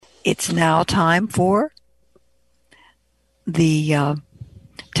It's now time for the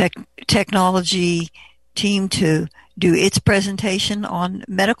technology team to do its presentation on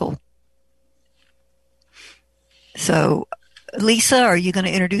medical. So, Lisa, are you going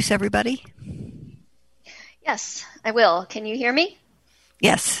to introduce everybody? Yes, I will. Can you hear me?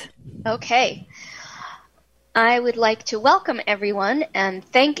 Yes. Okay. I would like to welcome everyone and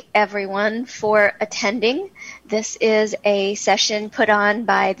thank everyone for attending. This is a session put on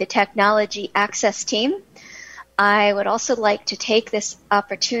by the Technology Access team. I would also like to take this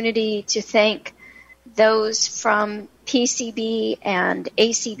opportunity to thank those from PCB and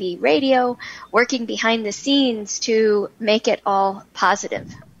ACB Radio working behind the scenes to make it all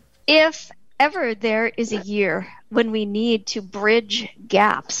positive. If ever there is a year when we need to bridge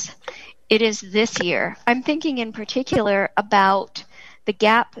gaps, it is this year. I'm thinking in particular about the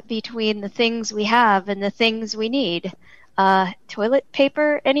gap between the things we have and the things we need. Toilet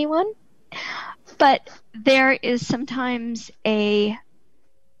paper, anyone? But there is sometimes a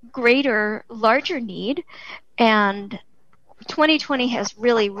greater, larger need, and 2020 has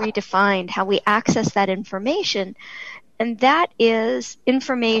really redefined how we access that information, and that is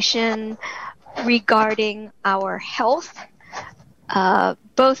information regarding our health,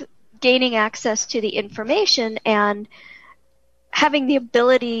 both gaining access to the information and having the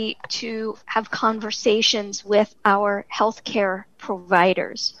ability to have conversations with our healthcare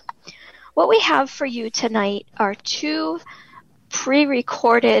providers. What we have for you tonight are two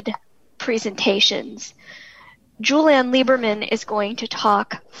pre-recorded presentations. Julianne Lieberman is going to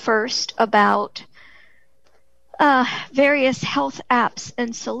talk first about various health apps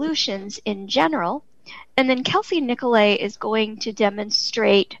and solutions in general, and then Kelsey Nicolay is going to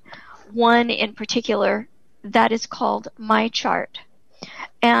demonstrate one in particular that is called MyChart.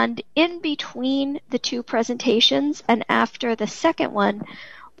 And in between the two presentations and after the second one,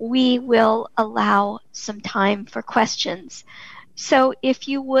 we will allow some time for questions. So if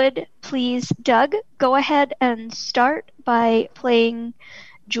you would please, Doug, go ahead and start by playing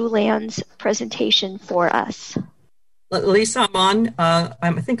Julianne's presentation for us. Lisa, I'm on.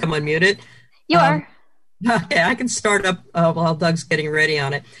 I think I'm unmuted. You are. Okay, I can start up while Doug's getting ready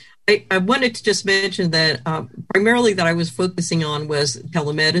on it. I wanted to just mention that primarily that I was focusing on was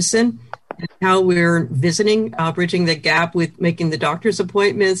telemedicine and how we're visiting, bridging the gap with making the doctor's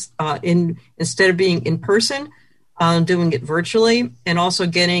appointments instead of being in person, doing it virtually, and also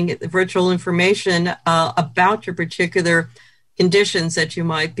getting virtual information about your particular conditions that you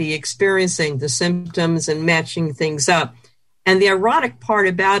might be experiencing, the symptoms, and matching things up. And the ironic part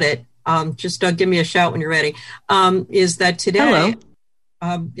about it, just Doug, give me a shout when you're ready, is that today... Hello.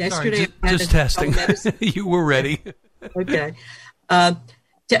 Yesterday, Sorry, just testing. You were ready. Okay.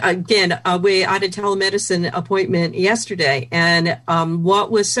 Again, we had a telemedicine appointment yesterday, and what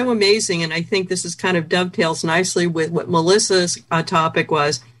was so amazing, and I think this is kind of dovetails nicely with what Melissa's topic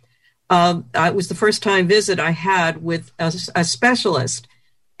was, it was the first time visit I had with a specialist,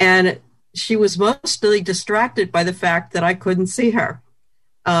 and she was mostly distracted by the fact that I couldn't see her,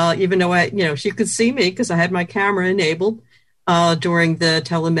 even though she could see me because I had my camera enabled during the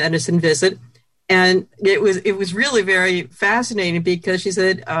telemedicine visit. And it was really very fascinating because she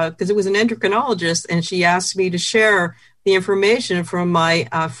said, because it was an endocrinologist, and she asked me to share the information from my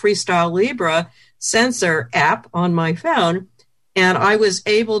Freestyle Libre sensor app on my phone. And I was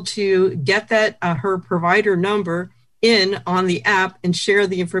able to get that her provider number in on the app and share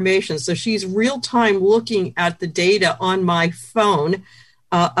the information. So she's real time looking at the data on my phone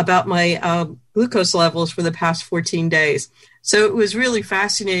about my glucose levels for the past 14 days. So it was really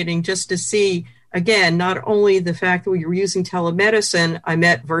fascinating just to see, again, not only the fact that we were using telemedicine, I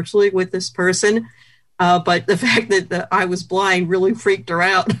met virtually with this person, but the fact that I was blind really freaked her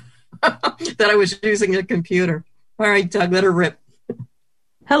out that I was using a computer. All right, Doug, let her rip.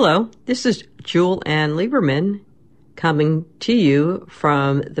 Hello, this is Julianne Lieberman coming to you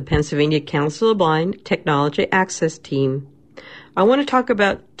from the Pennsylvania Council of Blind Technology Access Team. I want to talk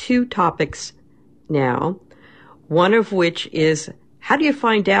about two topics now, one of which is how do you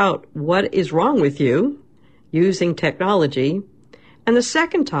find out what is wrong with you using technology? And the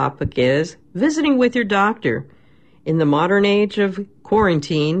second topic is visiting with your doctor in the modern age of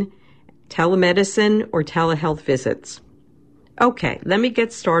quarantine, telemedicine, or telehealth visits. Okay, let me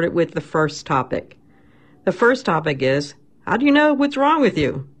get started with the first topic. The first topic is, how do you know what's wrong with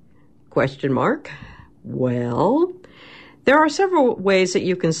you? Question mark. Well, there are several ways that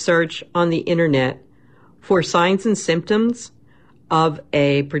you can search on the internet for signs and symptoms of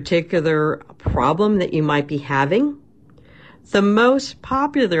a particular problem that you might be having. The most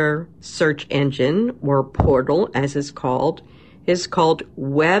popular search engine, or portal as it's called, is called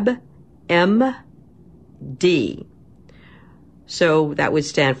WebMD. So that would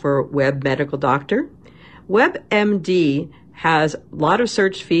stand for Web Medical Doctor. WebMD has a lot of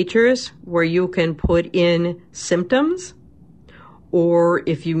search features where you can put in symptoms, or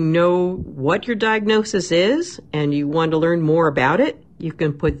if you know what your diagnosis is and you want to learn more about it, you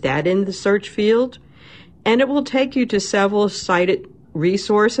can put that in the search field, and it will take you to several cited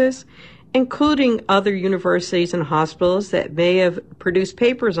resources, including other universities and hospitals that may have produced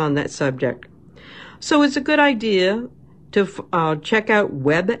papers on that subject. So it's a good idea to check out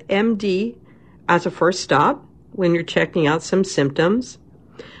WebMD as a first stop when you're checking out some symptoms.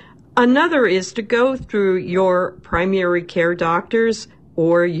 Another is to go through your primary care doctor's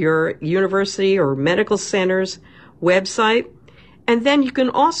or your university or medical center's website, and then you can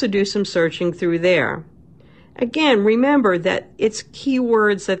also do some searching through there. Again, remember that it's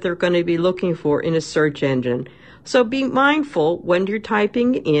keywords that they're going to be looking for in a search engine. So be mindful when you're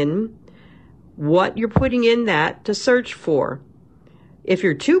typing in what you're putting in that to search for. If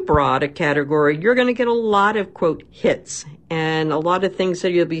you're too broad a category, you're going to get a lot of, quote, hits and a lot of things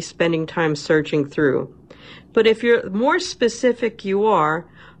that you'll be spending time searching through. But if you're more specific you are,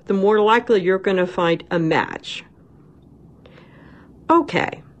 the more likely you're going to find a match.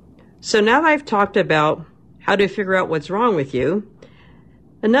 Okay, so now that I've talked about how to figure out what's wrong with you,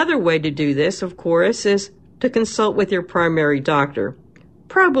 another way to do this, of course, is to consult with your primary doctor.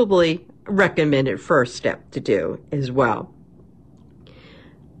 Probably a recommended first step to do as well.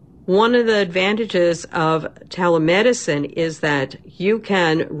 One of the advantages of telemedicine is that you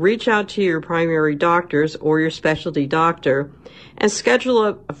can reach out to your primary doctors or your specialty doctor and schedule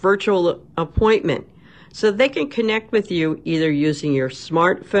a virtual appointment so they can connect with you either using your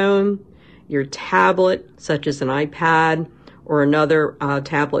smartphone, your tablet, such as an iPad or another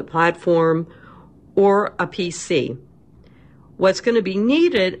tablet platform, or a PC. What's going to be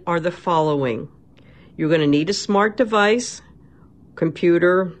needed are the following. You're going to need a smart device,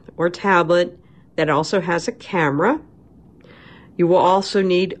 computer, or tablet that also has a camera. You will also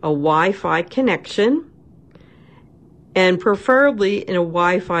need a Wi-Fi connection, and preferably in a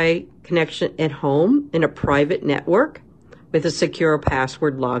Wi-Fi connection at home in a private network with a secure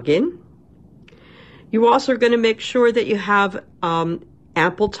password login. You also are going to make sure that you have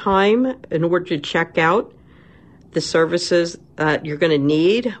ample time in order to check out the services that you're going to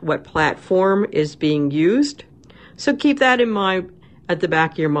need, what platform is being used. So keep that in mind at the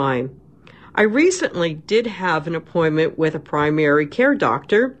back of your mind. I recently did have an appointment with a primary care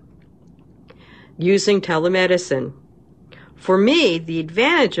doctor using telemedicine. For me, the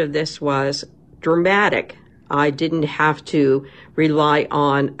advantage of this was dramatic. I didn't have to rely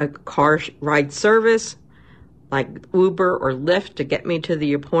on a car ride service like Uber or Lyft to get me to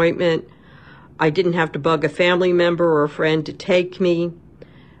the appointment. I didn't have to bug a family member or a friend to take me.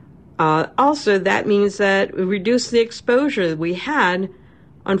 Also, that means that we reduced the exposure that we had,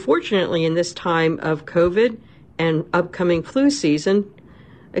 unfortunately, in this time of COVID and upcoming flu season,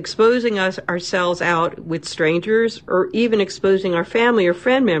 exposing ourselves out with strangers or even exposing our family or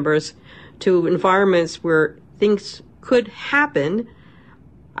friend members to environments where things could happen.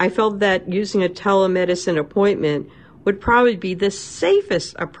 I felt that using a telemedicine appointment would probably be the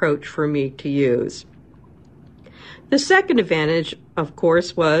safest approach for me to use. The second advantage, of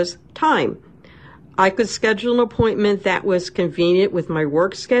course, was time. I could schedule an appointment that was convenient with my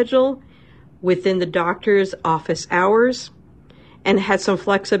work schedule within the doctor's office hours and had some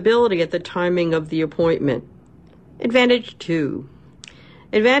flexibility at the timing of the appointment. Advantage 2.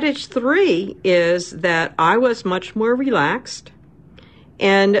 Advantage 3 is that I was much more relaxed,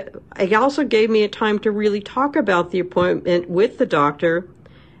 and it also gave me a time to really talk about the appointment with the doctor,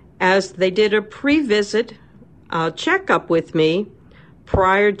 as they did a pre-visit checkup with me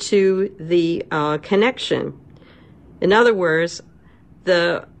prior to the connection. In other words,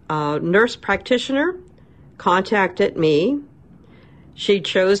 the nurse practitioner contacted me. She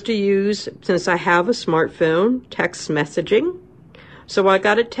chose to use, since I have a smartphone, text messaging. So I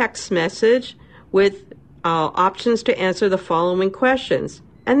got a text message with options to answer the following questions.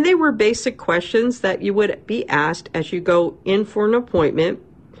 And they were basic questions that you would be asked as you go in for an appointment.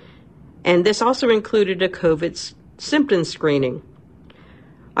 And this also included a COVID symptom screening.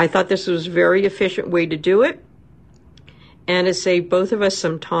 I thought this was a very efficient way to do it, and it saved both of us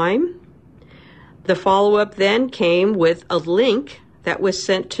some time. The follow-up then came with a link that was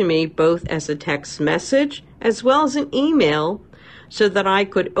sent to me both as a text message as well as an email so that I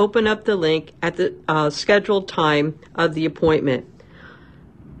could open up the link at the scheduled time of the appointment.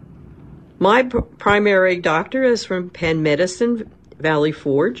 My primary doctor is from Penn Medicine, Valley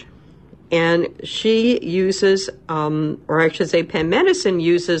Forge, and she uses, or I should say Penn Medicine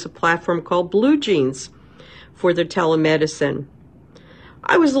uses a platform called BlueJeans for their telemedicine.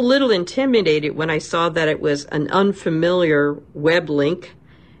 I was a little intimidated when I saw that it was an unfamiliar web link,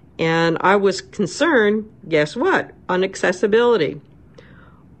 and I was concerned, guess what, on accessibility.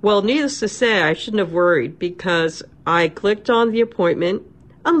 Well, needless to say, I shouldn't have worried because I clicked on the appointment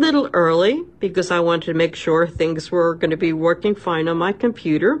a little early because I wanted to make sure things were going to be working fine on my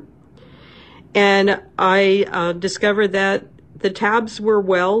computer. And I discovered that the tabs were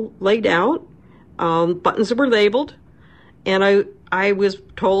well laid out, buttons were labeled, and I was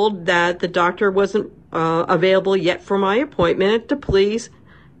told that the doctor wasn't available yet for my appointment, to please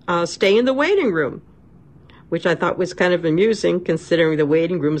stay in the waiting room, which I thought was kind of amusing considering the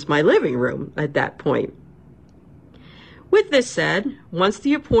waiting room is my living room at that point. With this said, once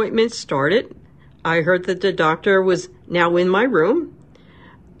the appointment started, I heard that the doctor was now in my room.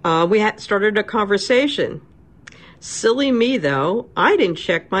 We had started a conversation. Silly me, though, I didn't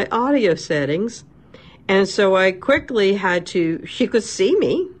check my audio settings. And so I quickly she could see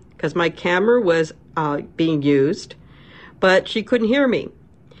me because my camera was being used, but she couldn't hear me.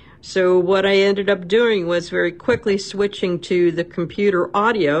 So what I ended up doing was very quickly switching to the computer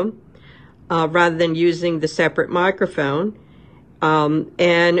audio rather than using the separate microphone,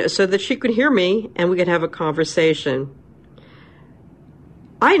 and so that she could hear me and we could have a conversation.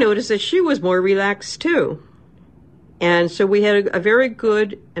 I noticed that she was more relaxed too. And so we had a very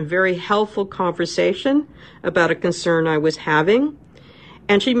good and very helpful conversation about a concern I was having.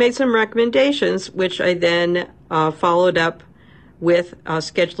 And she made some recommendations, which I then followed up with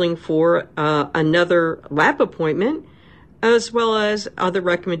scheduling for another lab appointment, as well as other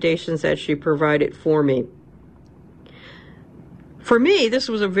recommendations that she provided for me. For me, this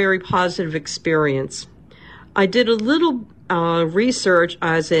was a very positive experience. I did a little research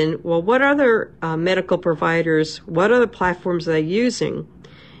as in, well, what other medical providers, what other platforms are they using?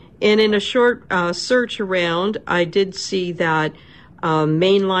 And in a short search around, I did see that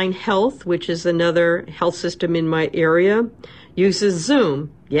Mainline Health, which is another health system in my area, uses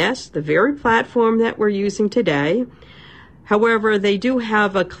Zoom. Yes, the very platform that we're using today. However, they do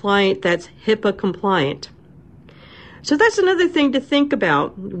have a client that's HIPAA compliant. So that's another thing to think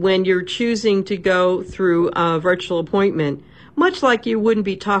about when you're choosing to go through a virtual appointment. Much like you wouldn't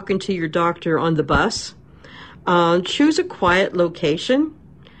be talking to your doctor on the bus, choose a quiet location.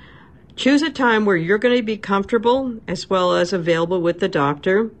 Choose a time where you're going to be comfortable as well as available with the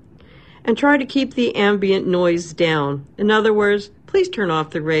doctor. And try to keep the ambient noise down. In other words, please turn off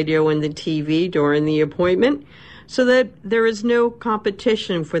the radio and the TV during the appointment so that there is no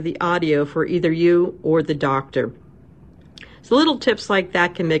competition for the audio for either you or the doctor. So little tips like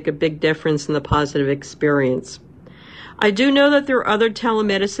that can make a big difference in the positive experience. I do know that there are other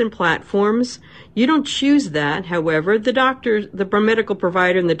telemedicine platforms. You don't choose that. However, the medical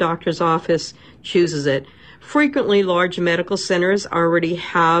provider in the doctor's office chooses it. Frequently, large medical centers already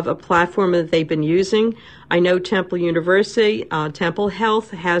have a platform that they've been using. I know Temple University, Temple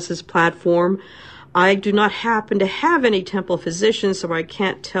Health has this platform. I do not happen to have any Temple physicians, so I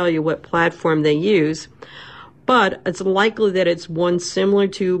can't tell you what platform they use. But it's likely that it's one similar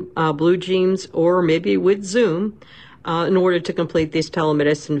to BlueJeans or maybe with Zoom in order to complete these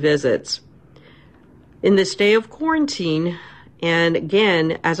telemedicine visits. In this day of quarantine, and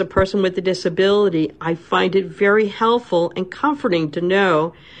again, as a person with a disability, I find it very helpful and comforting to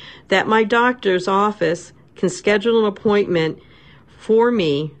know that my doctor's office can schedule an appointment for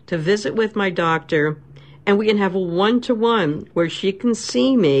me to visit with my doctor, and we can have a one-to-one where she can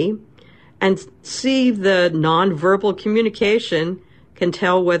see me and see the nonverbal communication, can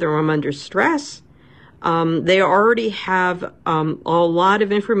tell whether I'm under stress. They already have a lot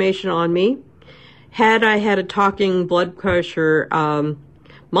of information on me. Had I had a talking blood pressure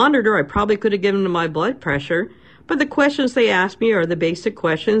monitor, I probably could have given them my blood pressure. But the questions they ask me are the basic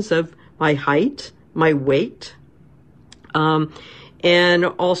questions of my height, my weight, and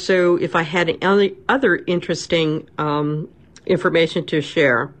also if I had any other interesting information to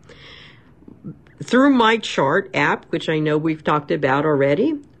share. Through my chart app, which I know we've talked about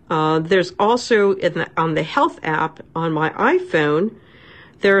already, there's also on the health app on my iPhone,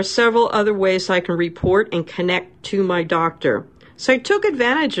 there are several other ways I can report and connect to my doctor. So I took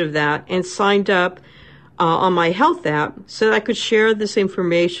advantage of that and signed up on my health app so that I could share this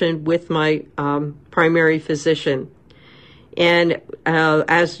information with my primary physician. And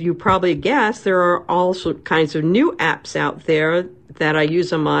as you probably guessed, there are also kinds of new apps out there that I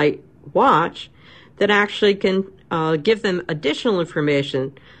use on my watch that actually can give them additional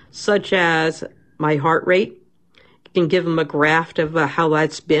information, such as my heart rate, can give them a graph of how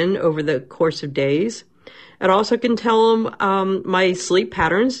that's been over the course of days. It also can tell them my sleep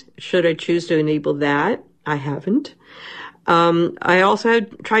patterns, should I choose to enable that. I haven't. I also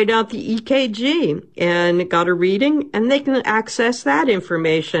had tried out the EKG and got a reading, and they can access that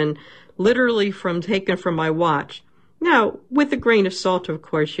information literally taken from my watch. Now, with a grain of salt, of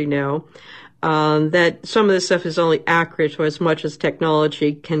course, that some of this stuff is only accurate to as much as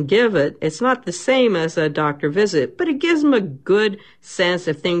technology can give it. It's not the same as a doctor visit, but it gives them a good sense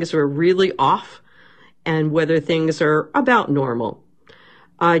if things are really off and whether things are about normal.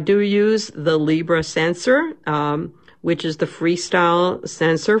 I do use the Libre sensor, which is the Freestyle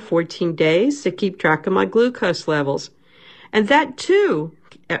sensor, 14 days to keep track of my glucose levels. And that too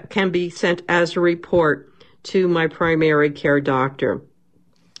can be sent as a report to my primary care doctor.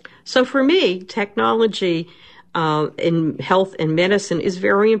 So for me, technology in health and medicine is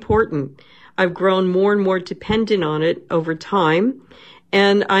very important. I've grown more and more dependent on it over time,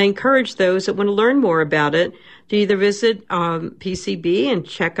 and I encourage those that want to learn more about it to either visit PCB and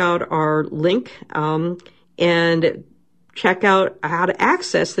check out our link and check out how to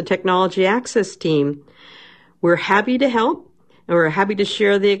access the Technology Access team. We're happy to help, and we're happy to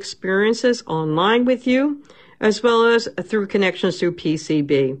share the experiences online with you, as well as through connections through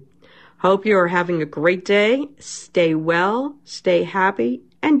PCB. Hope you are having a great day. Stay well, stay happy,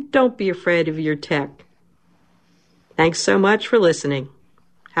 and don't be afraid of your tech. Thanks so much for listening.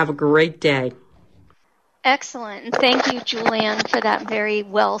 Have a great day. Excellent. And thank you, Julianne, for that very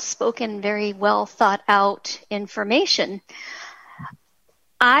well spoken, very well thought out information.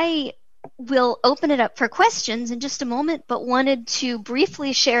 I will open it up for questions in just a moment, but wanted to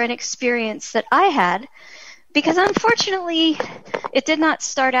briefly share an experience that I had, because unfortunately it did not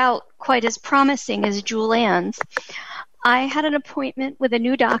start out quite as promising as Julianne's. I had an appointment with a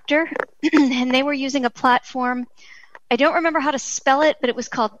new doctor, and they were using a platform. I don't remember how to spell it, but it was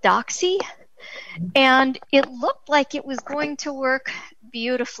called Doxy, and it looked like it was going to work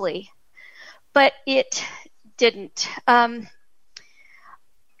beautifully, but it didn't.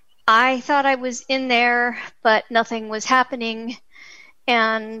 I thought I was in there, but nothing was happening,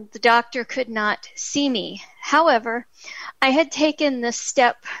 and the doctor could not see me. However, I had taken the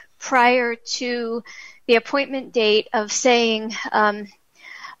step prior to the appointment date of saying,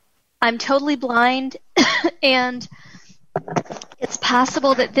 I'm totally blind, and it's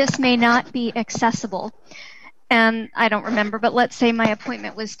possible that this may not be accessible. And I don't remember, but let's say my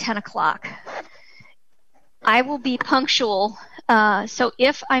appointment was 10 o'clock. I will be punctual, so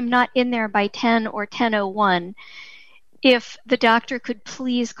if I'm not in there by 10 or 10:01, if the doctor could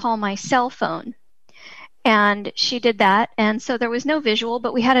please call my cell phone. And she did that, and so there was no visual,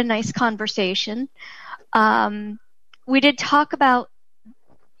 but we had a nice conversation. We did talk about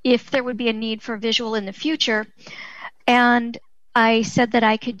if there would be a need for visual in the future, and I said that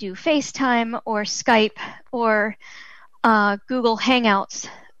I could do FaceTime or Skype or Google Hangouts,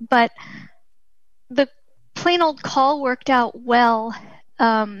 but the plain old call worked out well.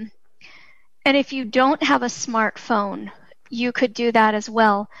 And if you don't have a smartphone, you could do that as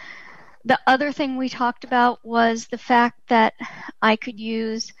well. The other thing we talked about was the fact that I could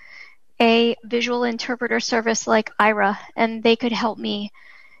use a visual interpreter service like Aira, and they could help me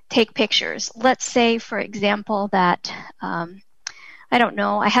take pictures. Let's say, for example, that, I don't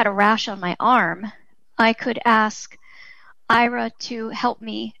know, I had a rash on my arm. I could ask Aira to help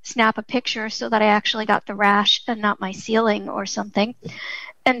me snap a picture so that I actually got the rash and not my ceiling or something,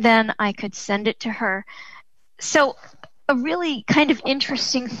 and then I could send it to her. So a really kind of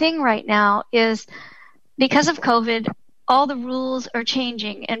interesting thing right now is, because of COVID, all the rules are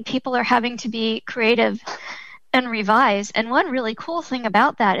changing and people are having to be creative and revise. And one really cool thing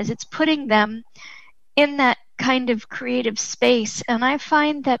about that is it's putting them in that kind of creative space. And I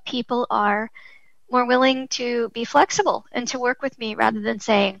find that people are more willing to be flexible and to work with me rather than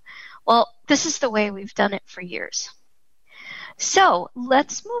saying, well, this is the way we've done it for years. So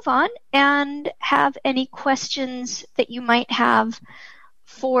let's move on and have any questions that you might have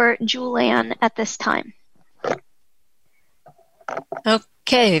for Julianne at this time.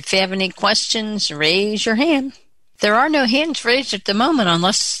 Okay, if you have any questions, raise your hand. There are no hands raised at the moment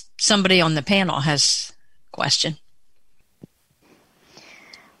unless somebody on the panel has a question.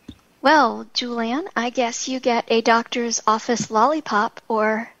 Well, Julianne, I guess you get a doctor's office lollipop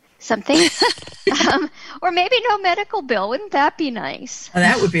or something. Or maybe no medical bill. Wouldn't that be nice? Oh,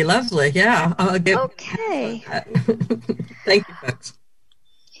 that would be lovely, yeah. Okay. Thank you, folks.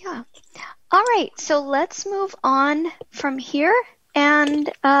 Yeah. All right, so let's move on from here. And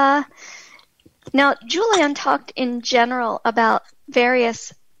now, Julianne talked in general about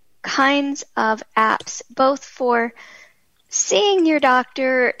various kinds of apps, both for seeing your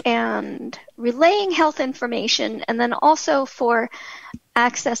doctor and relaying health information, and then also for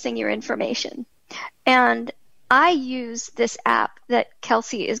accessing your information. And I use this app that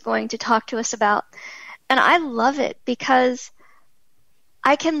Kelsey is going to talk to us about, and I love it because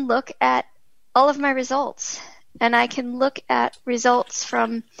I can look at all of my results, and I can look at results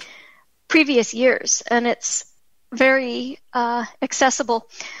from previous years, and it's very accessible.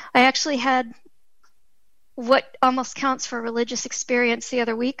 I actually had what almost counts for religious experience the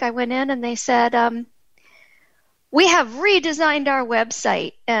other week. I went in and they said, we have redesigned our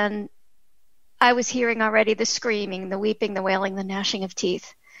website, and I was hearing already the screaming, the weeping, the wailing, the gnashing of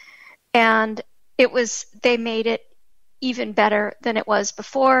teeth. And they made it even better than it was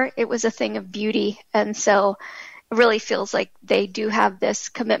before. It was a thing of beauty. And so it really feels like they do have this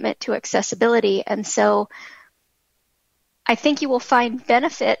commitment to accessibility. And so I think you will find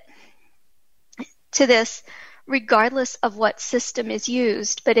benefit to this regardless of what system is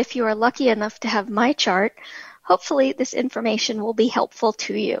used. But if you are lucky enough to have MyChart, hopefully this information will be helpful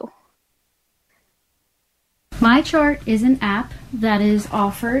to you. MyChart is an app that is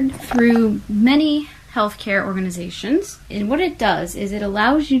offered through many healthcare organizations. And what it does is it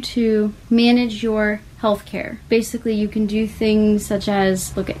allows you to manage your healthcare. Basically, you can do things such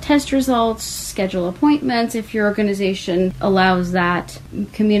as look at test results, schedule appointments if your organization allows that,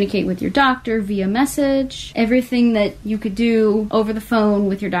 communicate with your doctor via message. Everything that you could do over the phone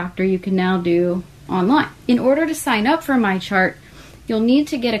with your doctor, you can now do online. In order to sign up for MyChart, you'll need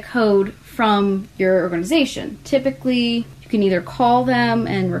to get a code from your organization. Typically, you can either call them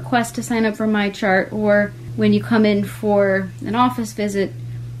and request to sign up for MyChart, or when you come in for an office visit,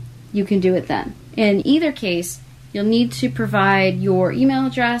 you can do it then. In either case, you'll need to provide your email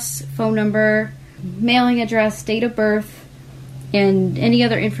address, phone number, mailing address, date of birth, and any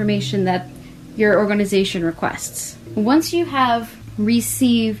other information that your organization requests. Once you have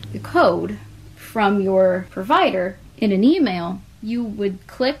received the code from your provider in an email, you would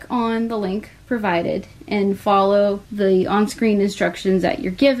click on the link provided and follow the on-screen instructions that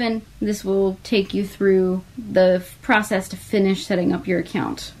you're given. This will take you through the process to finish setting up your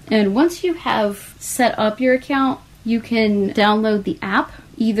account. And once you have set up your account, you can download the app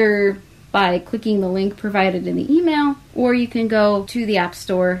either by clicking the link provided in the email, or you can go to the App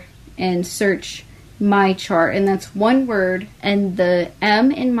Store and search MyChart, and that's one word, and the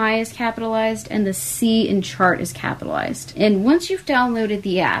M in My is capitalized and the C in chart is capitalized. And once you've downloaded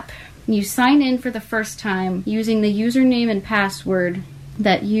the app, you sign in for the first time using the username and password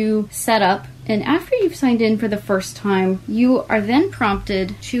that you set up. And after you've signed in for the first time, you are then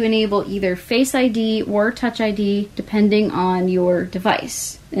prompted to enable either Face ID or Touch ID depending on your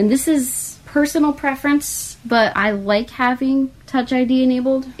device. And this is personal preference, but I like having Touch ID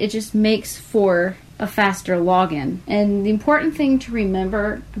enabled. It just makes for a faster login. And the important thing to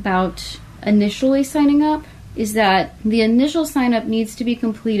remember about initially signing up is that the initial sign up needs to be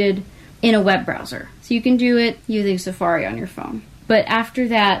completed in a web browser. So you can do it using Safari on your phone. But after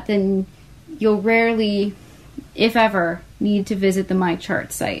that, then you'll rarely, if ever, need to visit the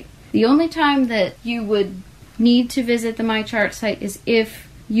MyChart site. The only time that you would need to visit the MyChart site is if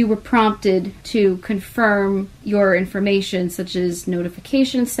you were prompted to confirm your information, such as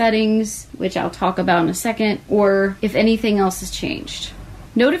notification settings, which I'll talk about in a second, or if anything else has changed.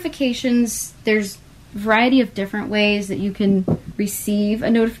 Notifications, there's a variety of different ways that you can receive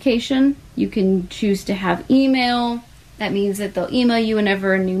a notification. You can choose to have email. That means that they'll email you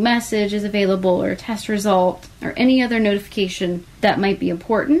whenever a new message is available or a test result or any other notification that might be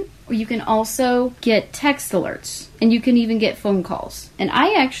important. Or you can also get text alerts, and you can even get phone calls. And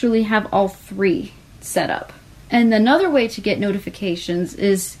I actually have all three set up. And another way to get notifications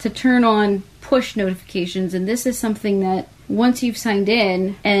is to turn on push notifications, and this is something that once you've signed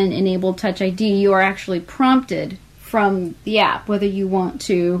in and enabled Touch ID, you are actually prompted from the app whether you want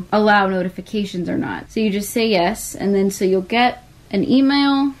to allow notifications or not. So you just say yes, and then so you'll get an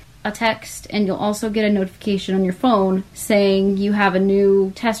email, a text, and you'll also get a notification on your phone saying you have a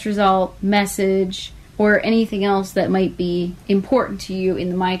new test result, message, or anything else that might be important to you in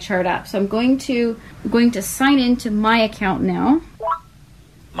the MyChart app. So I'm going to sign into my account now.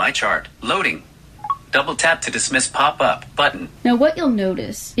 MyChart loading. Double tap to dismiss pop-up button. Now what you'll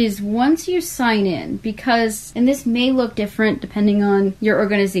notice is once you sign in, because, and this may look different depending on your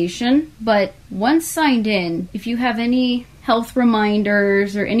organization, but once signed in, if you have any health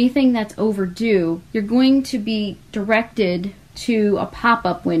reminders or anything that's overdue, you're going to be directed to a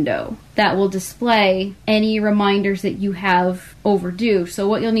pop-up window that will display any reminders that you have overdue. So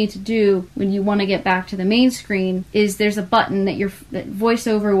what you'll need to do when you want to get back to the main screen is there's a button that that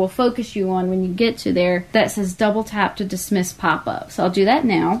VoiceOver will focus you on when you get to there that says double tap to dismiss pop-up. So I'll do that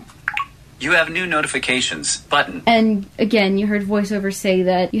now. You have new notifications button. And again, you heard VoiceOver say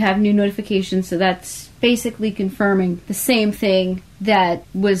that you have new notifications, so that's basically confirming the same thing that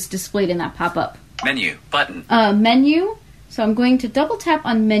was displayed in that pop-up. Menu button. Menu. So I'm going to double tap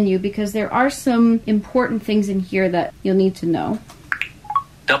on menu because there are some important things in here that you'll need to know.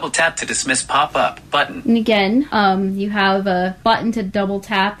 Double tap to dismiss pop-up button. And again, you have a button to double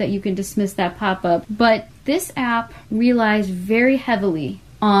tap that you can dismiss that pop-up. But this app relies very heavily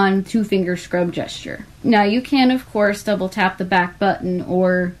on two-finger scrub gesture. Now you can, of course, double tap the back button,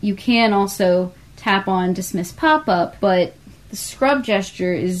 or you can also tap on dismiss pop-up, but the scrub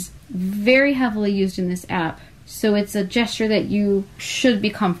gesture is very heavily used in this app, so it's a gesture that you should be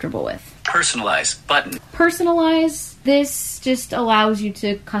comfortable with. Personalize button. Personalize, this just allows you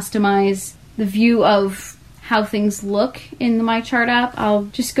to customize the view of how things look in the MyChart app. I'll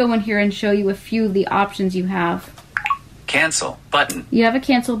just go in here and show you a few of the options you have. Cancel button. You have a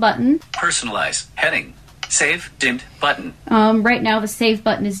cancel button. Personalize heading. Save dimmed button. Right now the save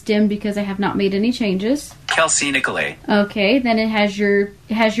button is dimmed because I have not made any changes. Kelsey Nicolay. Okay, then it has your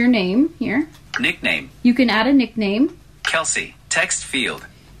name here. Nickname. You can add a nickname. Kelsey. Text field.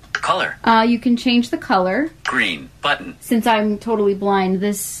 Color. You can change the color. Green button. Since I'm totally blind,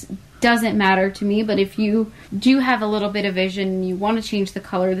 this doesn't matter to me, but if you do have a little bit of vision and you want to change the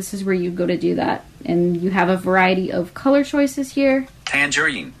color, this is where you go to do that. And you have a variety of color choices here.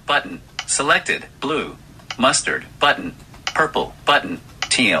 Tangerine button. Selected. Blue. Mustard button. Purple button.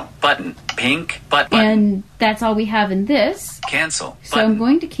 Teal button. Pink button. And that's all we have in this. Cancel So button. I'm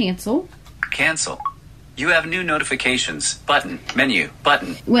going to cancel. Cancel. You have new notifications button. Menu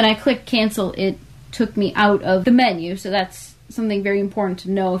button. When I clicked cancel, it took me out of the menu, so that's something very important to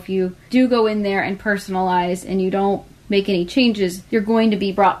know. If you do go in there and personalize and you don't make any changes, you're going to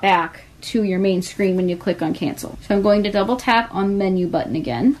be brought back to your main screen when you click on cancel. So I'm going to double tap on the menu button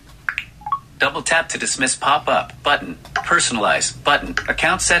again. Double tap to dismiss pop-up button. Personalize button.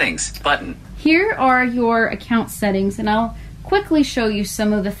 Account settings button. Here are your account settings, and I'll quickly show you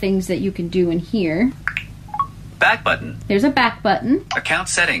some of the things that you can do in here. Back button. There's a back button. Account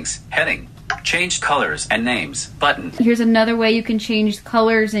settings heading. Change colors and names button. Here's another way you can change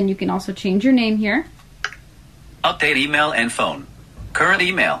colors, and you can also change your name here. Update email and phone. Current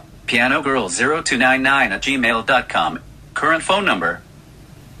email, pianogirl0299@gmail.com. Current phone number,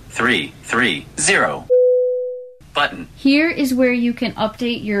 330. Button. Here is where you can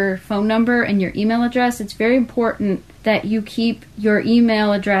update your phone number and your email address. It's very important that you keep your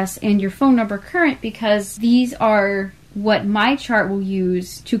email address and your phone number current because these are what MyChart will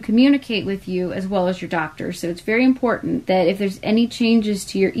use to communicate with you as well as your doctor. So it's very important that if there's any changes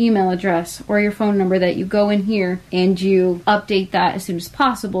to your email address or your phone number that you go in here and you update that as soon as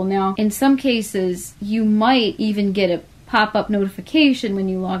possible. Now, in some cases, you might even get a pop-up notification when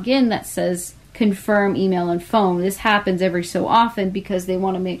you log in that says confirm email and phone. This happens every so often because they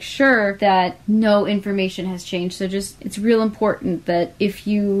want to make sure that no information has changed. So it's real important that if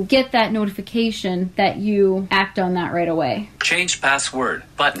you get that notification that you act on that right away. Change password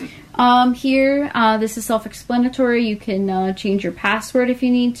button. Here, this is self-explanatory. You can change your password if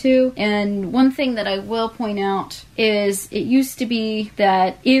you need to. And one thing that I will point out is it used to be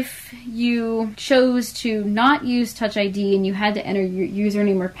that if you chose to not use Touch ID and you had to enter your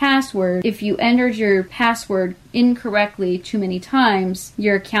username or password, if you entered your password incorrectly too many times,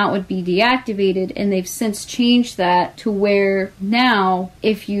 your account would be deactivated, and they've since changed that to where now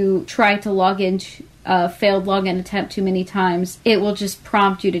if you try to log into failed login attempt too many times, it will just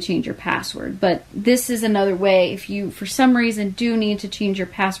prompt you to change your password. But this is another way. If you, for some reason, do need to change your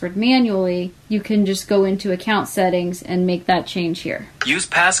password manually, you can just go into account settings and make that change here. Use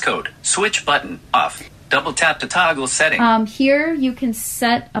passcode. Switch button off. Double tap to toggle setting. Here you can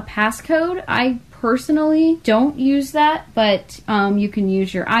set a passcode. I personally don't use that, but you can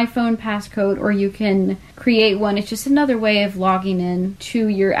use your iPhone passcode or you can create one. It's just another way of logging in to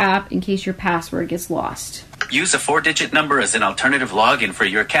your app in case your password gets lost. Use a 4-digit number as an alternative login for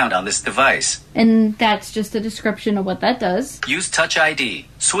your account on this device. And that's just a description of what that does. Use Touch ID.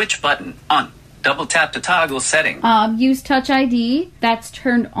 Switch button on. Double tap to toggle setting. Use Touch ID. That's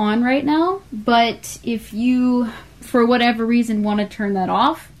turned on right now, but if you, for whatever reason, want to turn that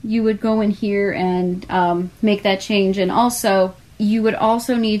off, you would go in here and make that change. And also, you would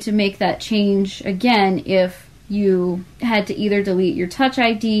also need to make that change again if you had to either delete your Touch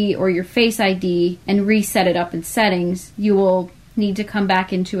ID or your Face ID and reset it up in settings, you will need to come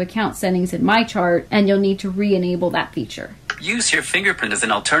back into account settings in MyChart, and you'll need to re-enable that feature. Use your fingerprint as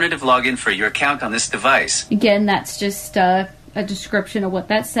an alternative login for your account on this device. Again, that's just a description of what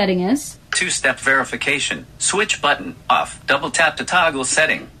that setting is. Two-step verification. Switch button off. Double tap to toggle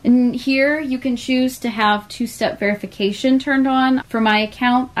setting. And here you can choose to have two-step verification turned on. For my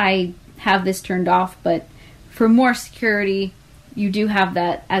account, I have this turned off, but for more security, you do have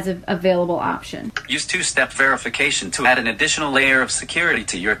that as an available option. Use two-step verification to add an additional layer of security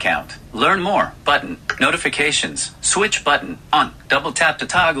to your account. Learn more button. Notifications. Switch button on. Double tap to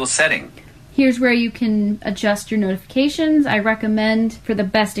toggle setting. Here's where you can adjust your notifications. I recommend, for the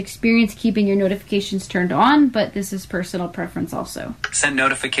best experience, keeping your notifications turned on, but this is personal preference also. Send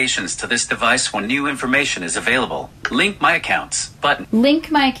notifications to this device when new information is available. Link My Accounts button. Link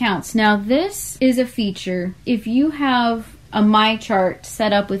My Accounts. Now, this is a feature. If you have a MyChart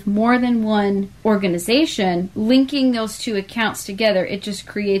set up with more than one organization, linking those two accounts together, it just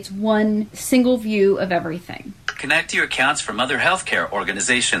creates one single view of everything. Connect your accounts from other healthcare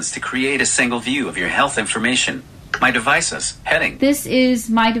organizations to create a single view of your health information. My Devices heading. This is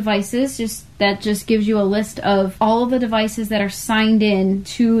My Devices. That just gives you a list of all of the devices that are signed in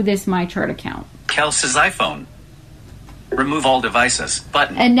to this MyChart account. Kelsey's iPhone. Remove all devices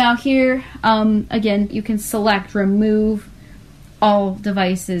button. And now here, again, you can select remove all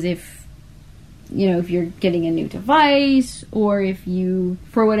devices if you're getting a new device, or if you,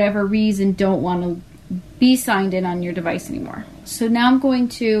 for whatever reason, don't want to be signed in on your device anymore. So now I'm going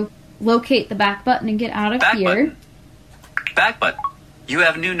to locate the back button and get out of back here. Button. Back button. You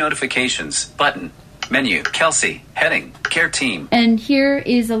have new notifications button. Menu. Kelsey. Heading. Care team. And here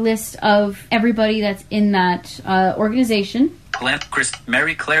is a list of everybody that's in that organization. Glenn, Chris,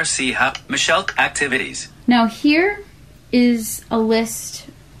 Mary Claire C. Michelle. Activities. Now here is a list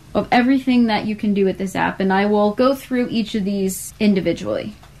of everything that you can do with this app, and I will go through each of these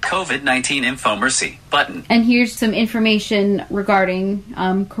individually. COVID-19 Info Mercy button. And here's some information regarding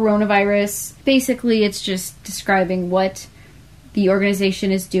coronavirus. Basically, it's just describing what the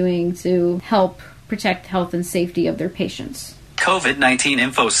organization is doing to help protect the health and safety of their patients. COVID-19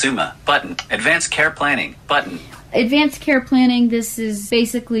 Info Summa button. Advanced Care Planning button. Advanced Care Planning, this is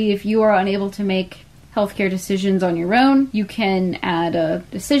basically if you are unable to make healthcare decisions on your own, you can add a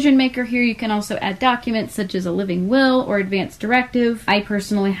decision maker here. You can also add documents such as a living will or advance directive. I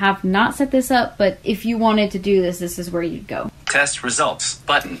personally have not set this up, but if you wanted to do this, this is where you'd go. Test results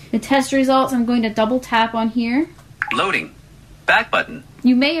button. The test results, I'm going to double tap on here. Loading. Back button.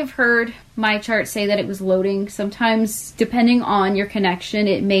 You may have heard MyChart say that it was loading. Sometimes, depending on your connection,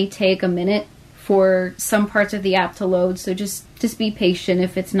 it may take a minute for some parts of the app to load, so just be patient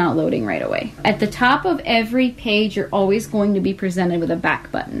if it's not loading right away. At the top of every page, you're always going to be presented with a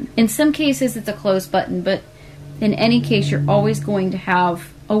back button. In some cases, it's a close button, but in any case, you're always going to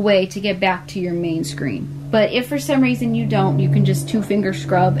have a way to get back to your main screen. But if for some reason you don't, you can just two-finger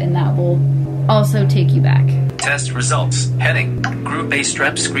scrub, and that will also take you back. Test results. Heading. Group A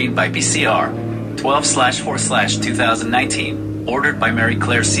strep screen by PCR. 12/4/2019. Ordered by Mary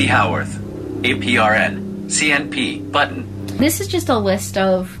Claire C. Howarth. APRN. CNP. Button. This is just a list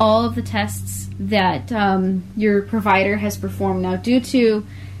of all of the tests that your provider has performed. Now, due to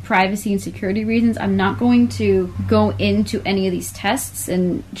privacy and security reasons, I'm not going to go into any of these tests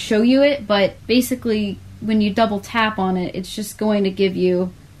and show you it, but basically when you double tap on it, it's just going to give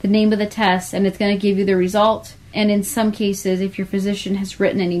you the name of the test, and it's going to give you the result. And in some cases, if your physician has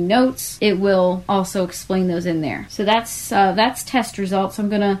written any notes, it will also explain those in there. So that's test results. I'm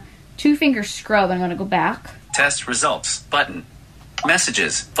going to two-finger scrub, and I'm going to go back. Test results button.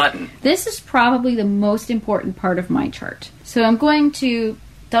 Messages button. This is probably the most important part of MyChart. So I'm going to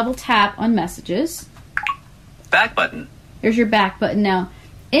double tap on messages. Back button. There's your back button. Now,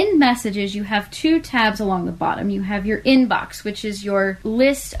 in messages, you have two tabs along the bottom. You have your inbox, which is your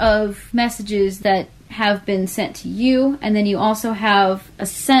list of messages that have been sent to you, and then you also have a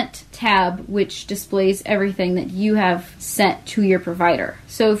sent tab, which displays everything that you have sent to your provider.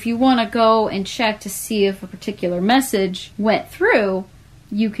 So if you want to go and check to see if a particular message went through,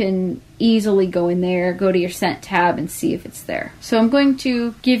 you can easily go in there, go to your sent tab, and see if it's there. So I'm going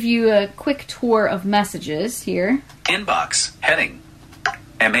to give you a quick tour of messages here. Inbox. Heading.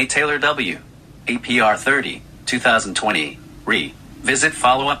 M.A. Taylor W. APR 30, 2020. Visit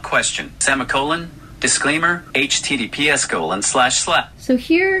follow-up question. Semicolon. Disclaimer. HTTPS:// So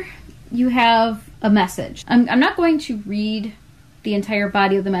here you have a message. I'm not going to read the entire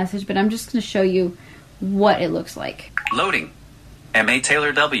body of the message, but I'm just going to show you what it looks like. Loading. M.A.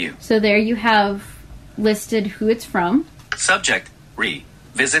 Taylor W. So there you have listed who it's from. Subject,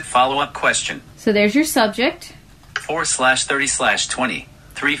 visit follow-up question. So there's your subject. 4/30/20,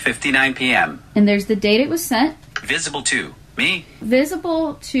 3:59 p.m. And there's the date it was sent. Visible to me.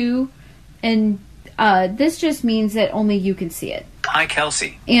 Visible to, and this just means that only you can see it. Hi,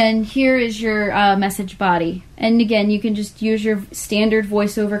 Kelsey. And here is your message body. And again, you can just use your standard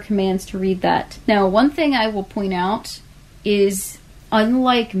voiceover commands to read that. Now, one thing I will point out is,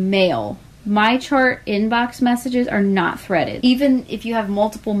 unlike mail, MyChart inbox messages are not threaded. Even if you have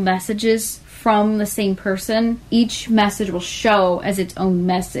multiple messages from the same person, each message will show as its own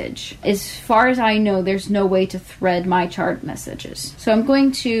message. As far as I know, there's no way to thread MyChart messages. So I'm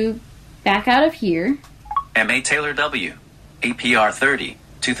going to back out of here. M.A. Taylor W. APR 30,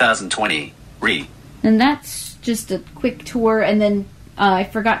 2020, And that's just a quick tour. And then I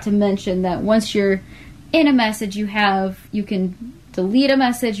forgot to mention that once you're in a message, you can delete a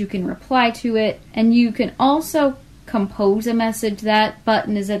message, you can reply to it, and you can also compose a message. That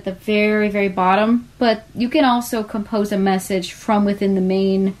button is at the very, very bottom, but you can also compose a message from within the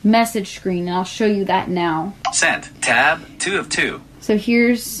main message screen, and I'll show you that now. Send, tab, 2 of 2. So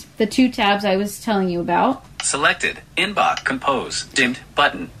here's the 2 tabs I was telling you about. Selected, inbox, compose, dimmed,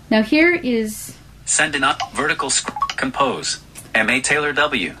 button. Now here is... Send an vertical compose, M.A. Taylor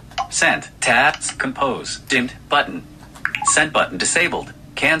W. Send, tabs, compose, dimmed, button. Send button disabled,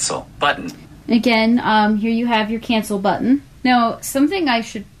 cancel, button. Again, here you have your cancel button. Now, something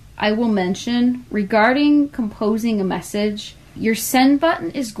I will mention regarding composing a message, your send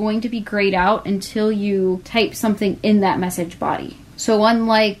button is going to be grayed out until you type something in that message body. So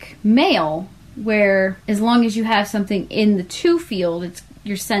unlike mail, where as long as you have something in the to field,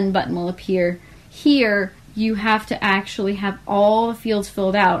 your send button will appear. Here, you have to actually have all the fields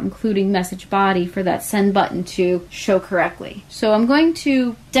filled out, including message body, for that send button to show correctly. So I'm going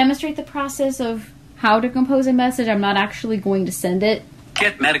to demonstrate the process of how to compose a message. I'm not actually going to send it.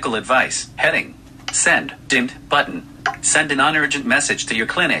 Get medical advice. Heading. Send. Dimmed. Button. Send an unurgent message to your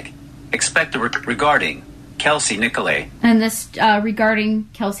clinic. Expect a regarding Kelsey Nicolay. And this regarding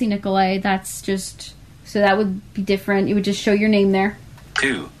Kelsey Nicolay, that's just... So that would be different. It would just show your name there.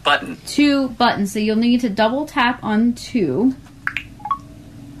 2 button. 2 buttons. So you'll need to double tap on 2.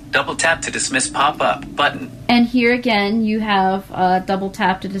 Double tap to dismiss pop-up button. And here again, you have double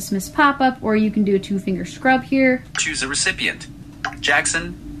tap to dismiss pop-up, or you can do a 2-finger scrub here. Choose a recipient.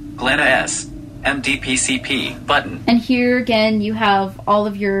 Jackson, Glenna S. MDPCP button. And here again, you have all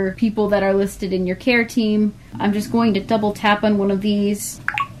of your people that are listed in your care team. I'm just going to double tap on one of these.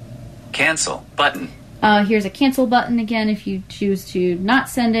 Cancel button. Here's a cancel button again if you choose to not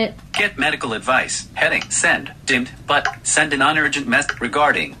send it. Get medical advice. Heading. Send. Dimmed. But send an unurgent message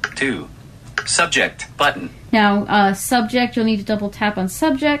regarding to subject button. Now, subject, you'll need to double tap on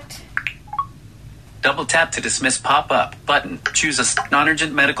subject. Double tap to dismiss pop-up button. Choose a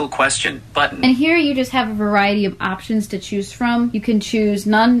non-urgent medical question button. And here you just have a variety of options to choose from. You can choose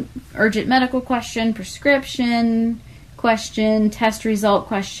non-urgent medical question, prescription question, test result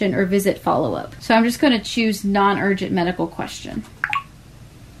question, or visit follow-up. So I'm just going to choose non-urgent medical question.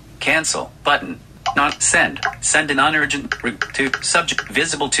 Cancel button. Not send. Send an unurgent to subject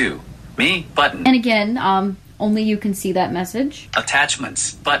visible to me button. And again, only you can see that message.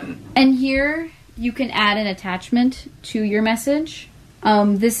 Attachments button. And here you can add an attachment to your message.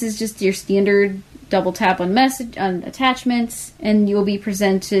 This is just your standard double tap on attachments, and you'll be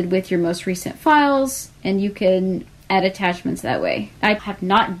presented with your most recent files, and you can add attachments that way. I have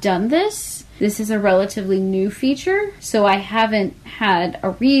not done this. This is a relatively new feature, so I haven't had a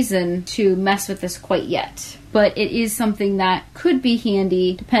reason to mess with this quite yet. But it is something that could be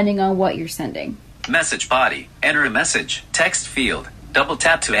handy depending on what you're sending. Message body. Enter a message. Text field. Double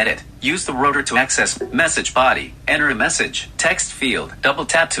tap to edit. Use the rotor to access message body. Enter a message. Text field. Double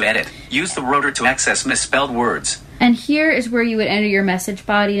tap to edit. Use the rotor to access misspelled words. And here is where you would enter your message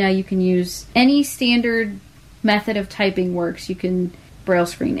body. Now you can use any standard method of typing works. You can braille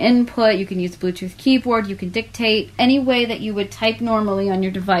screen input, you can use Bluetooth keyboard, you can dictate. Any way that you would type normally on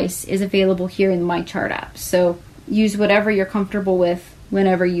your device is available here in the MyChart app. So use whatever you're comfortable with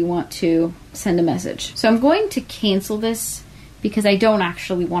whenever you want to send a message. So I'm going to cancel this because I don't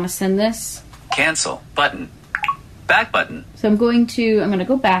actually want to send this. Cancel button. Back button. So I'm going to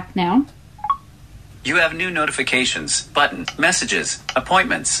go back now. You have new notifications button. Messages.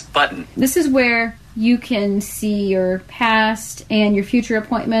 Appointments button. This is where you can see your past and your future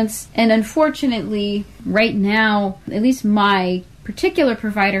appointments. And unfortunately, right now, at least my particular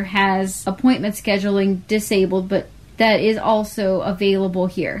provider has appointment scheduling disabled, but that is also available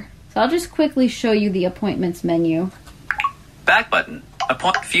here. So I'll just quickly show you the appointments menu. Back button.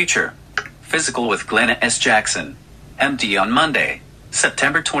 Future. Physical with Glenna S. Jackson, MD on Monday,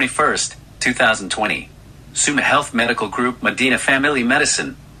 September 21st, 2020. Summa Health Medical Group, Medina Family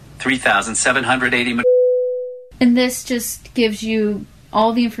Medicine, 3,780. And this just gives you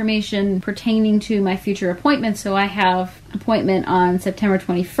all the information pertaining to my future appointments. So I have an appointment on September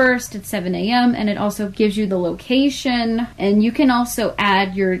 21st at 7 a.m. and it also gives you the location, and you can also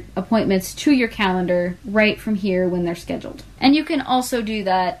add your appointments to your calendar right from here when they're scheduled. And you can also do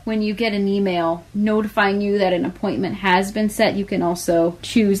that when you get an email notifying you that an appointment has been set. You can also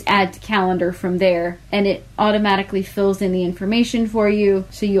choose add to calendar from there, and it automatically fills in the information for you.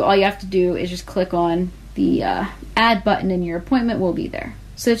 So all you have to do is just click on the add button and your appointment will be there.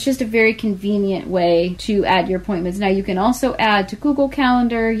 So it's just a very convenient way to add your appointments. Now you can also add to Google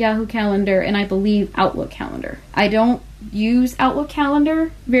Calendar, Yahoo Calendar, and I believe Outlook Calendar. I don't use Outlook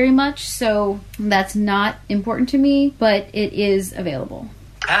Calendar very much, so that's not important to me, but it is available.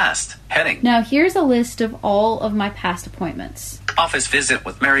 Past heading. Now here's a list of all of my past appointments. Office visit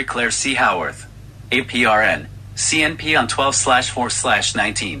with Mary Claire C. Howarth, APRN. CNP on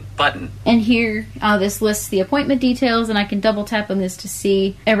 12/4/19 button. And here, this lists the appointment details, and I can double tap on this to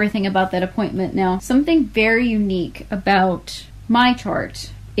see everything about that appointment. Now, something very unique about my chart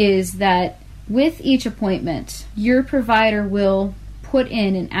is that with each appointment, your provider will put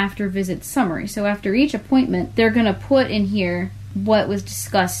in an after visit summary. So after each appointment, they're going to put in here what was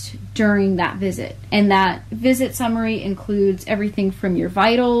discussed during that visit. And that visit summary includes everything from your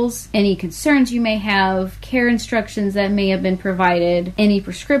vitals, any concerns you may have, care instructions that may have been provided, any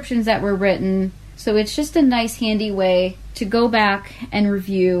prescriptions that were written. So it's just a nice handy way to go back and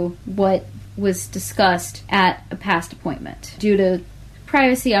review what was discussed at a past appointment. Due to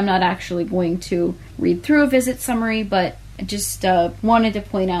privacy, I'm not actually going to read through a visit summary, but I just wanted to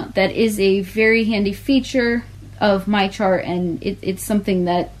point out that is a very handy feature of my chart, and it's something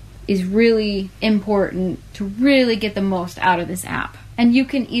that is really important to really get the most out of this app. And you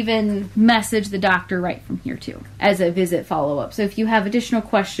can even message the doctor right from here too as a visit follow-up. So if you have additional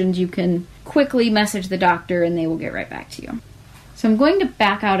questions, you can quickly message the doctor and they will get right back to you. So I'm going to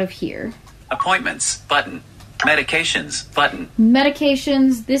back out of here. Appointments button. Medications button.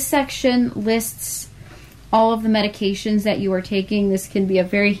 Medications. This section lists all of the medications that you are taking. This can be a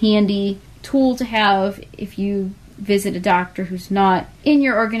very handy tool to have if you visit a doctor who's not in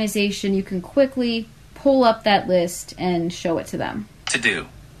your organization. You can quickly pull up that list and show it to them. To do.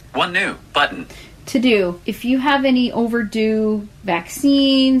 One new button. To do. If you have any overdue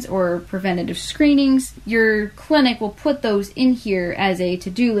vaccines or preventative screenings, your clinic will put those in here as a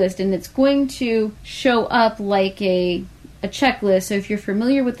to-do list, and it's going to show up like a checklist. So if you're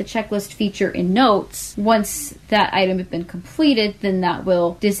familiar with the checklist feature in Notes, once that item has been completed, then that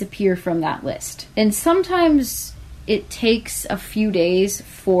will disappear from that list. And sometimes it takes a few days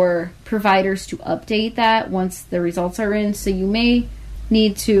for providers to update that once the results are in, so you may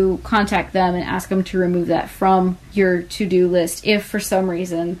need to contact them and ask them to remove that from your to-do list if for some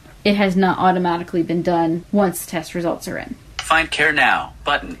reason it has not automatically been done once the test results are in. Find Care Now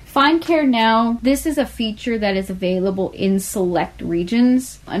button. Find Care Now. This is a feature that is available in select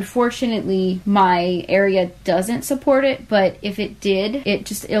regions. Unfortunately, my area doesn't support it, but if it did, it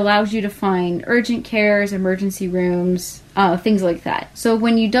just allows you to find urgent cares, emergency rooms, things like that. So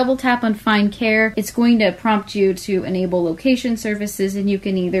when you double tap on Find Care, it's going to prompt you to enable location services, and you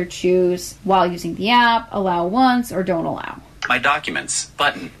can either choose while using the app, allow once, or don't allow. My Documents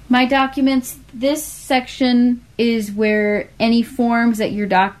button. My Documents. This section is where any forms that your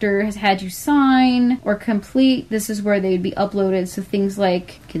doctor has had you sign or complete, this is where they would be uploaded. So things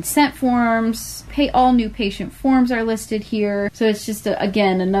like consent forms, all new patient forms are listed here. So it's just,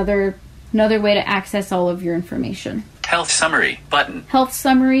 again, another way to access all of your information. Health Summary button. Health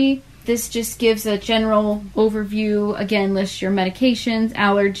Summary. This just gives a general overview, again, lists your medications,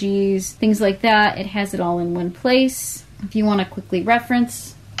 allergies, things like that. It has it all in one place. If you want to quickly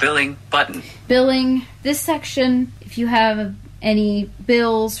reference. Billing button. Billing. This section, if you have any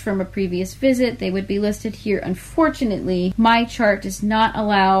bills from a previous visit, they would be listed here. Unfortunately, my chart does not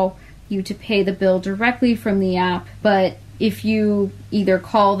allow you to pay the bill directly from the app, but if you either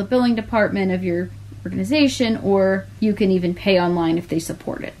call the billing department of your organization, or you can even pay online if they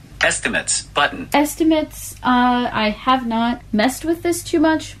support it. Estimates button. Estimates, I have not messed with this too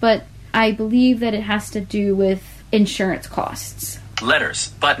much, but I believe that it has to do with insurance costs. Letters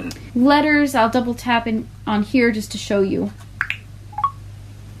button. Letters, I'll double tap on here just to show you.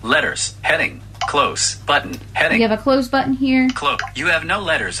 Letters heading. Close button. Heading. You have a close button here. Close. You have no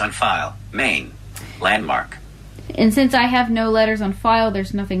letters on file. Main. Landmark. And since I have no letters on file,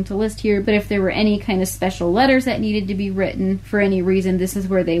 there's nothing to list here, but if there were any kind of special letters that needed to be written for any reason, this is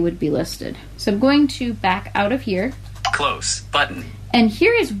where they would be listed. So I'm going to back out of here. Close button. And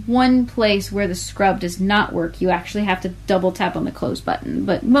here is one place where the scrub does not work. You actually have to double tap on the close button,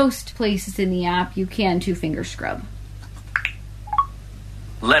 but most places in the app you can two-finger scrub.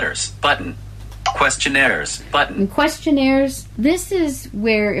 Letters button. Questionnaires button. And questionnaires, this is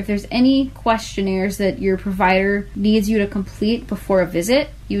where if there's any questionnaires that your provider needs you to complete before a visit,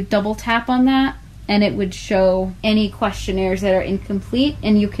 you double tap on that and it would show any questionnaires that are incomplete,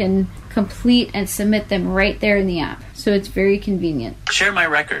 and you can complete and submit them right there in the app. So it's very convenient. Share my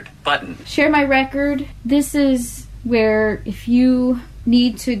record button. Share my record. This is where if you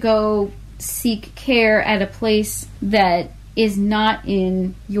need to go seek care at a place that is not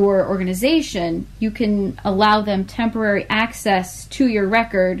in your organization, you can allow them temporary access to your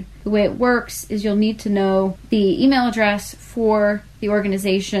record. The way it works is you'll need to know the email address for the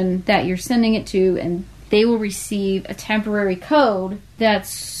organization that you're sending it to, and they will receive a temporary code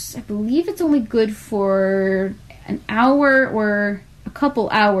that's, I believe it's only good for an hour or a couple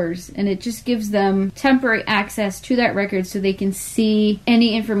hours, and it just gives them temporary access to that record so they can see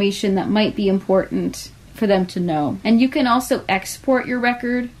any information that might be important for them to know. And you can also export your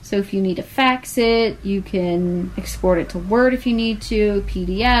record. So if you need to fax it, you can export it to Word if you need to,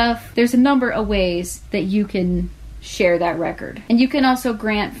 PDF. There's a number of ways that you can share that record. And you can also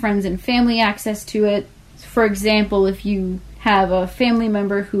grant friends and family access to it. For example, if you have a family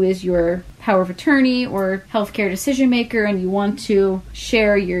member who is your power of attorney or healthcare decision maker and you want to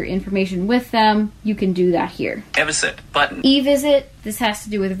share your information with them, you can do that here. E-visit button. E-visit, this has to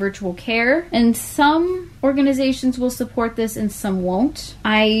do with virtual care, and some organizations will support this and some won't.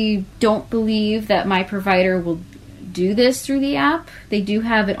 I don't believe that my provider will do this through the app. They do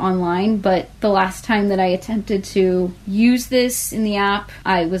have it online, but the last time that I attempted to use this in the app,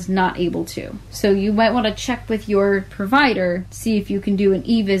 I was not able to. So you might want to check with your provider, see if you can do an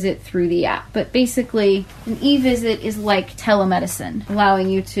e-visit through the app. But basically, an e-visit is like telemedicine, allowing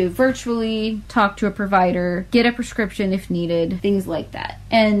you to virtually talk to a provider, get a prescription if needed, things like that.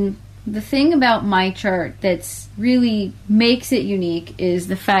 And the thing about MyChart that's really makes it unique is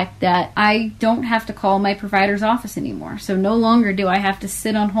the fact that I don't have to call my provider's office anymore. So no longer do I have to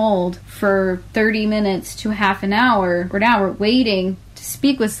sit on hold for 30 minutes to half an hour or an hour waiting to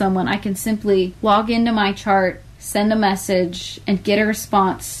speak with someone. I can simply log into MyChart, send a message, and get a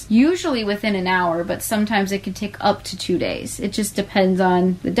response, usually within an hour, but sometimes it can take up to 2 days. It just depends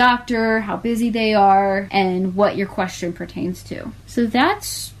on the doctor, how busy they are, and what your question pertains to. So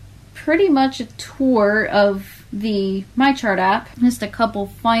that's pretty much a tour of the MyChart app. Just a couple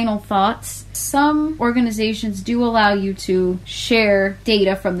final thoughts. Some organizations do allow you to share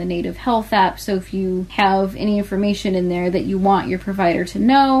data from the Native Health app, so if you have any information in there that you want your provider to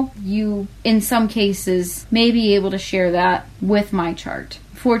know, you, in some cases, may be able to share that with MyChart.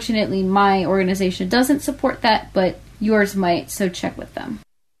 Fortunately, my organization doesn't support that, but yours might, so check with them.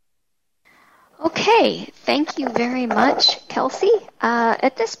 Okay, thank you very much, Kelsey.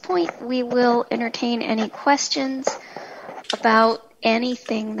 At this point, we will entertain any questions about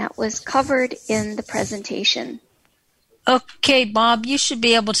anything that was covered in the presentation. Okay, Bob, you should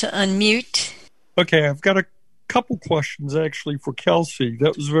be able to unmute. Okay, I've got a couple questions actually for Kelsey.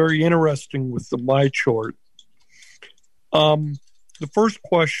 That was very interesting with the MyChart. The first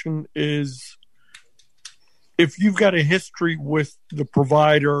question is, if you've got a history with the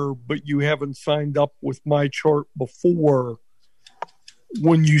provider, but you haven't signed up with MyChart before,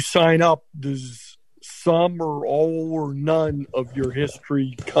 when you sign up, does some or all or none of your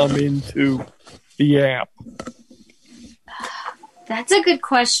history come into the app? That's a good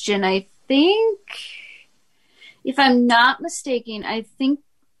question. I think, if I'm not mistaken, I think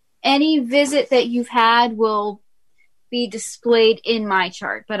any visit that you've had will be displayed in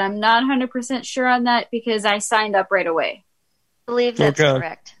MyChart, but I'm not 100% sure on that because I signed up right away. I believe that's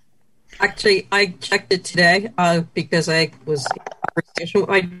correct. Actually, I checked it today because I was in conversation with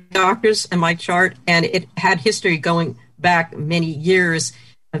my doctors and MyChart, and it had history going back many years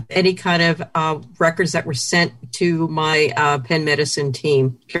of any kind of records that were sent to my Penn Medicine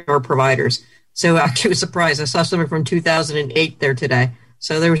team, care providers. So I was surprised. I saw something from 2008 there today.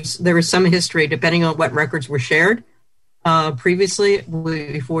 So there was some history depending on what records were shared previously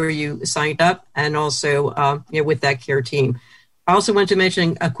before you signed up, and also with that care team. I also want to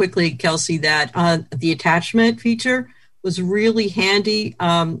mention quickly, Kelsey, that the attachment feature was really handy.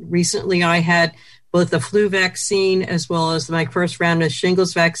 Recently, I had both the flu vaccine as well as my first round of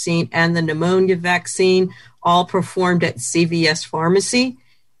shingles vaccine and the pneumonia vaccine, all performed at CVS Pharmacy.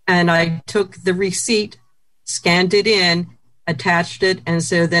 And I took the receipt, scanned it in, attached it, and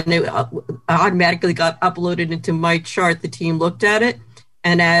so then it automatically got uploaded into my chart. The team looked at it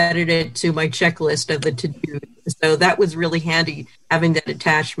and added it to my checklist of the to-do. So that was really handy, having that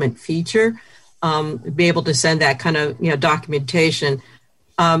attachment feature, be able to send that kind of documentation.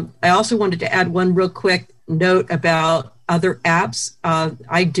 I also wanted to add one real quick note about other apps.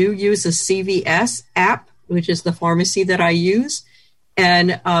 I do use a CVS app, which is the pharmacy that I use.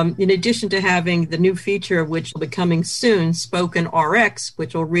 And in addition to having the new feature, which will be coming soon, Spoken RX,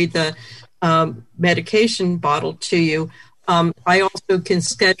 which will read the medication bottle to you, I also can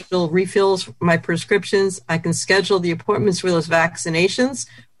schedule refills for my prescriptions. I can schedule the appointments for those vaccinations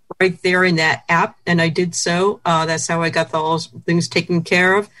right there in that app, and I did so. That's how I got all those things taken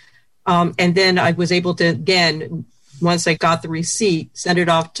care of. And then I was able to, again, once I got the receipt, send it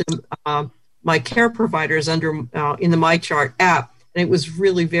off to my care providers under in the MyChart app. And it was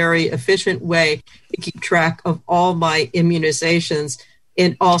really very efficient way to keep track of all my immunizations,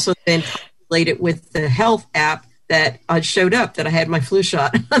 and also then relate it with the health app that showed up that I had my flu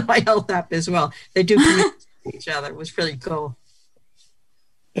shot on my health app as well. They do communicate with each other. It was pretty cool.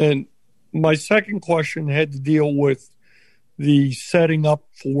 And my second question had to deal with the setting up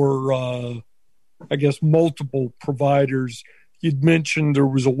for, multiple providers. You'd mentioned there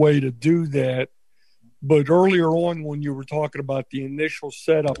was a way to do that. But earlier on, when you were talking about the initial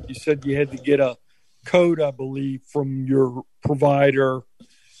setup, you said you had to get a code, I believe, from your provider,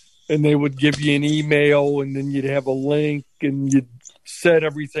 and they would give you an email, and then you'd have a link, and you'd set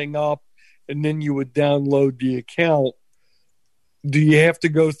everything up, and then you would download the account. Do you have to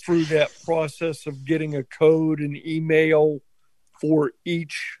go through that process of getting a code and email for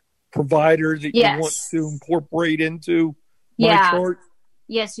each provider that you want to incorporate into MyChart?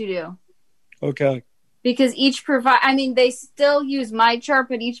 Yes, you do. Okay. Because each they still use MyChart,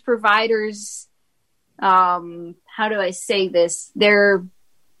 but each provider's, how do I say this? Their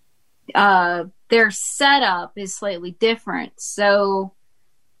setup is slightly different. So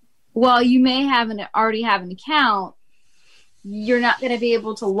while you may already have an account, you're not going to be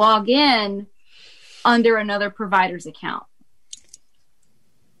able to log in under another provider's account.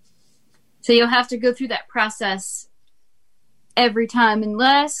 So you'll have to go through that process every time,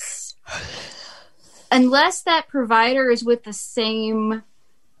 unless that provider is with the same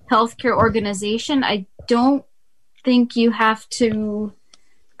healthcare organization. I don't think you have to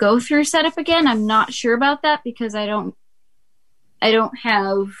go through setup again. I'm not sure about that because I only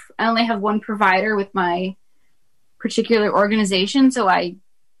have one provider with my particular organization, so I'm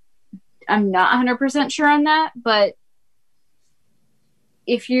not 100% sure on that. But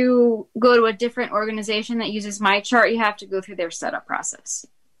if you go to a different organization that uses MyChart, you have to go through their setup process.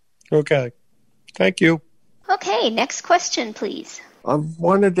 Okay. Thank you. Okay, next question, please. I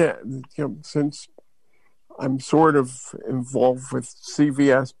wanted to, since I'm sort of involved with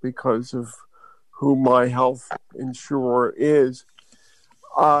CVS because of who my health insurer is,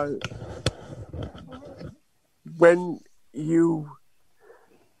 when you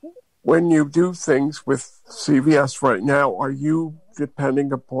do things with CVS right now, are you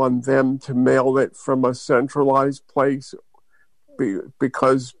depending upon them to mail it from a centralized place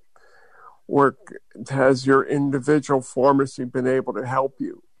because or has your individual pharmacy been able to help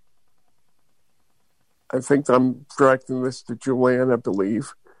you? I think I'm directing this to Julianne, I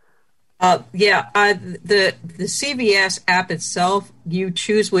believe. The CVS app itself, you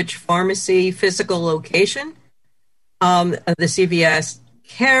choose which pharmacy physical location. The CVS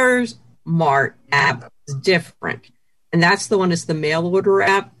Cares Mart app is different, and that's the one that's the mail order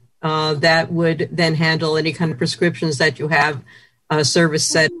app that would then handle any kind of prescriptions that you have service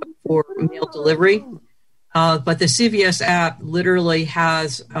set for mail delivery. But the CVS app literally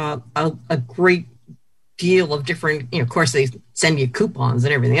has a great deal of different, of course they send you coupons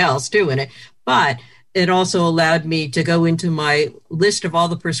and everything else too in it, but it also allowed me to go into my list of all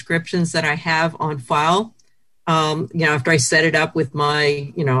the prescriptions that I have on file. After I set it up with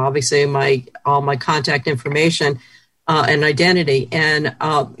my, obviously all my contact information and identity, and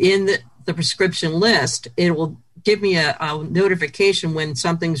in the prescription list, it will give me a notification when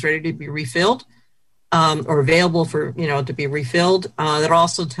something's ready to be refilled or available for, to be refilled. That'll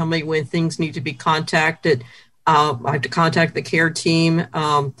also tell me when things need to be contacted. I have to contact the care team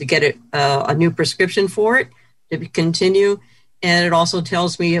to get a new prescription for it to continue. And it also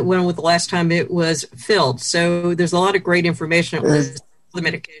tells me when was the last time it was filled. So there's a lot of great information with the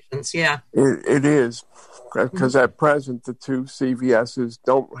medications. Yeah, it is, because at present the two CVSs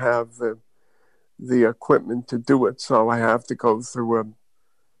don't have the equipment to do it, so I have to go through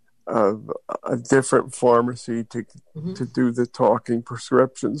a different pharmacy to do the talking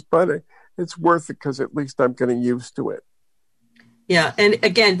prescriptions. But it's worth it because at least I'm getting used to it. Yeah, and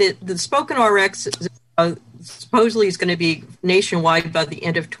again, the Spoken RX supposedly is going to be nationwide by the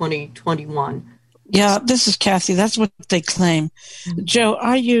end of 2021. Yeah, this is Kathy. That's what they claim. Mm-hmm. Joe,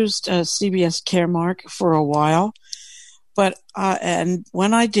 I used CVS Caremark for a while, but and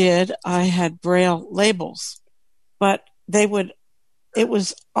when I did, I had Braille labels, but it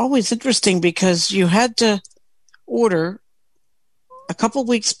was always interesting because you had to order a couple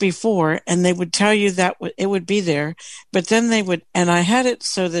weeks before, and they would tell you that it would be there, but then they would, and I had it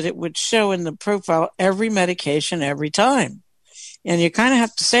so that it would show in the profile every medication every time. And you kind of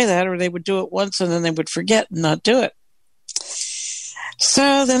have to say that, or they would do it once and then they would forget and not do it.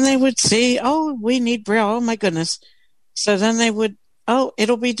 So then they would see, oh, we need Braille. Oh my goodness. So then they would, oh,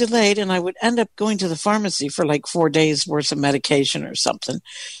 it'll be delayed. And I would end up going to the pharmacy for like 4 days worth of medication or something.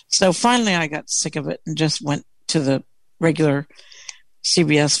 So finally I got sick of it and just went to the regular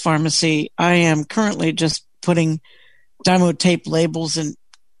CVS pharmacy. I am currently just putting Dymo tape labels in,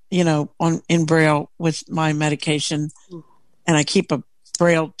 in Braille with my medication, and I keep a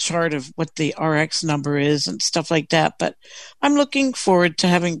Braille chart of what the RX number is and stuff like that. But I'm looking forward to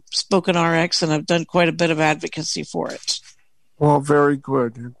having Spoken RX, and I've done quite a bit of advocacy for it. Well, very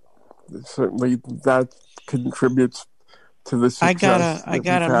good. Certainly, that contributes to the success. I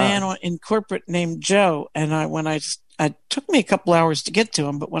got a man in corporate named Joe, and it took me a couple hours to get to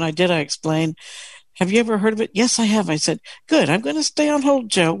him, but when I did, I explained, have you ever heard of it? Yes, I have. I said, good, I'm going to stay on hold,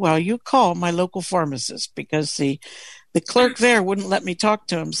 Joe, while you call my local pharmacist, because the clerk there wouldn't let me talk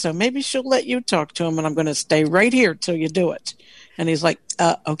to him, so maybe she'll let you talk to him, and I'm going to stay right here till you do it. And he's like,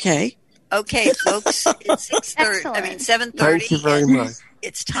 okay. Okay, folks, it's 7:30. Thank you very much.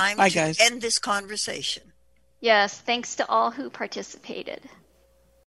 It's time Bye, to guys. end this conversation. Yes, thanks to all who participated.